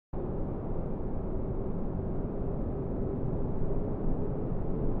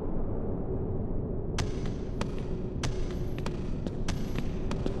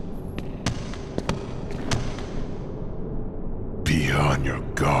on your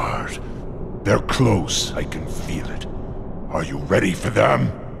guard. They're close, I can feel it. Are you ready for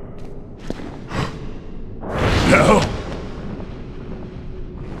them? No?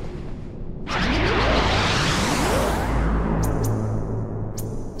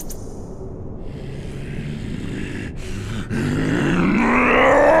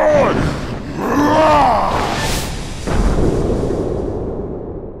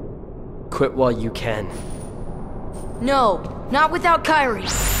 Quit while you can. No, not without Kairi.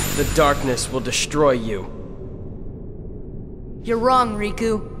 The darkness will destroy you. You're wrong,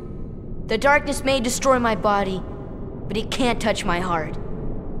 Riku. The darkness may destroy my body, but it can't touch my heart.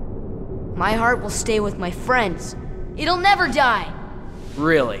 My heart will stay with my friends. It'll never die.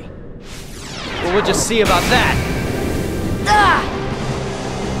 Really? Well, we'll just see about that. Ah!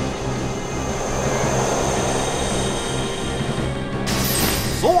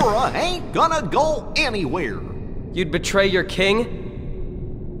 Sora ain't gonna go anywhere. You'd betray your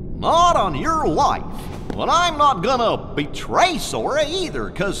king? Not on your life. But I'm not gonna betray Sora either,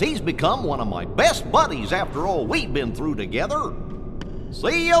 'cause he's become one of my best buddies after all we've been through together.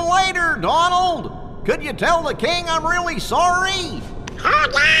 See you later, Donald. Could you tell the king I'm really sorry?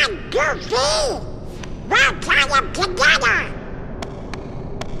 Hold on, Goofy! We'll try them together!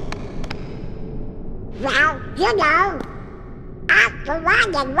 Well, you know, out for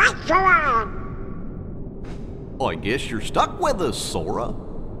one and right for all. I guess you're stuck with us, Sora.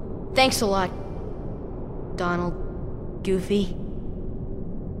 Thanks a lot, Donald, Goofy.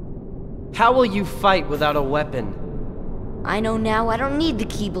 How will you fight without a weapon? I know now I don't need the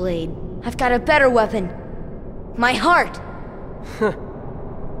Keyblade. I've got a better weapon. My heart!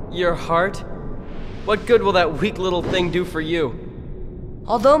 Your heart? What good will that weak little thing do for you?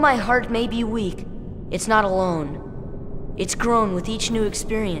 Although my heart may be weak, it's not alone. It's grown with each new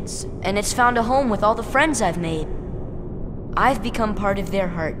experience, and it's found a home with all the friends I've made. I've become part of their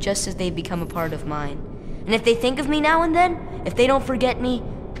heart just as they've become a part of mine. And if they think of me now and then, if they don't forget me,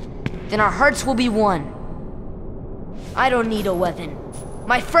 then our hearts will be one. I don't need a weapon.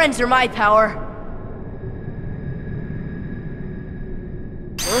 My friends are my power.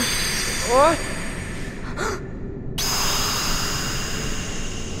 What?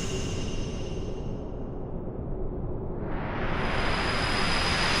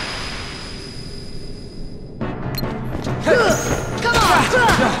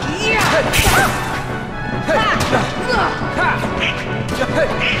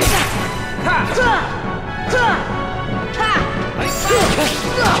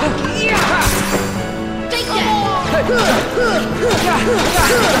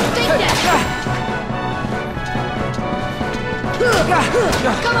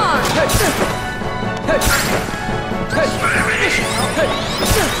 Come on! Take that!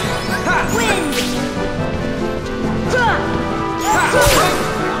 Take that! Come on! Win!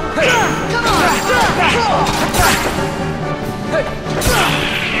 Come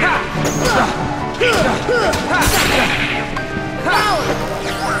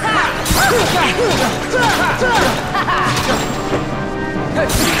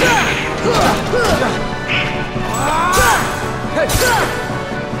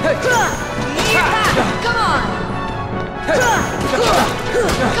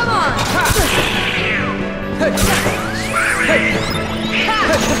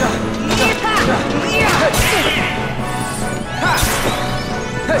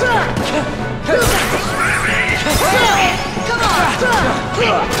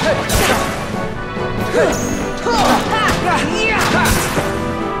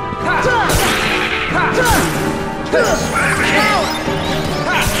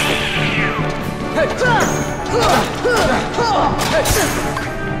Take that! Come on!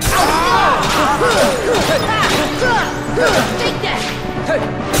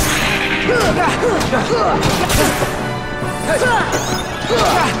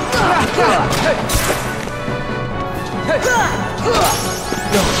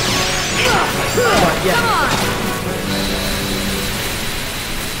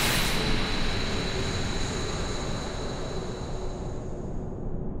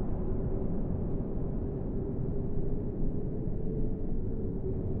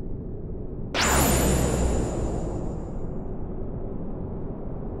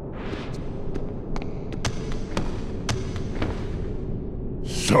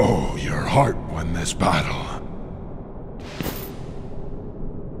 So, your heart won this battle.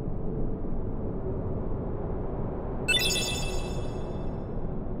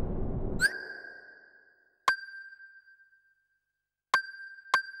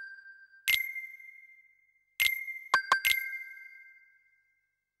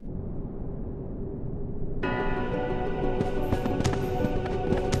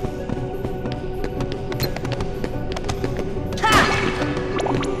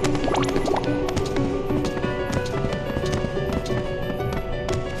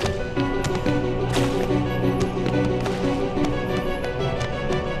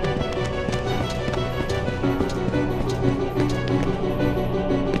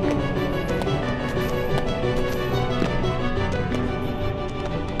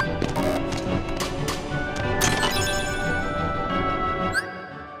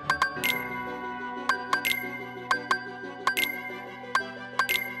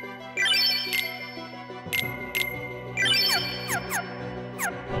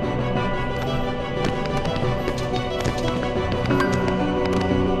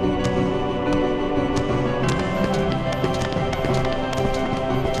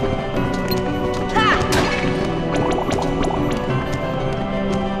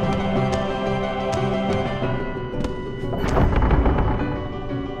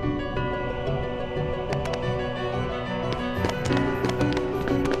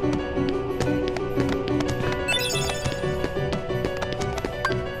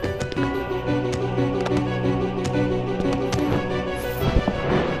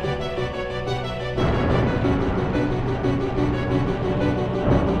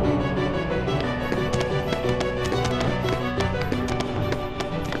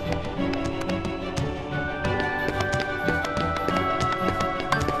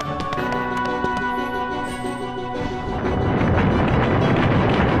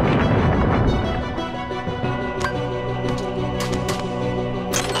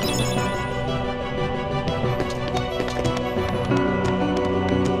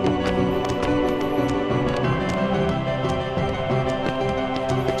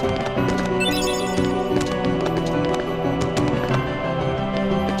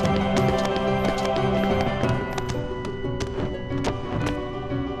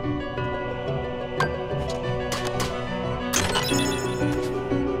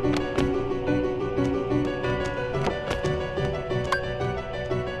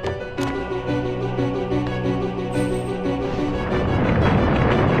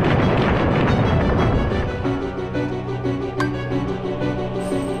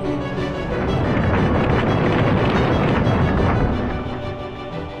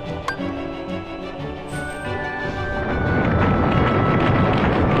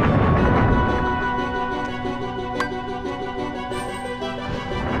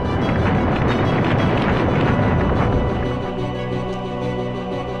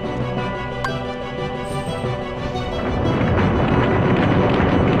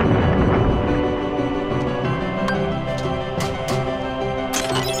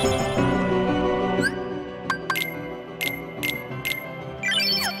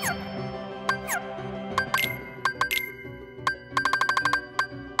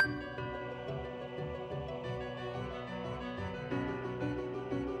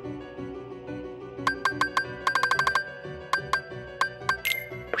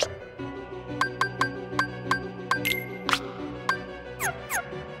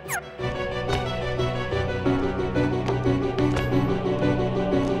 Bye.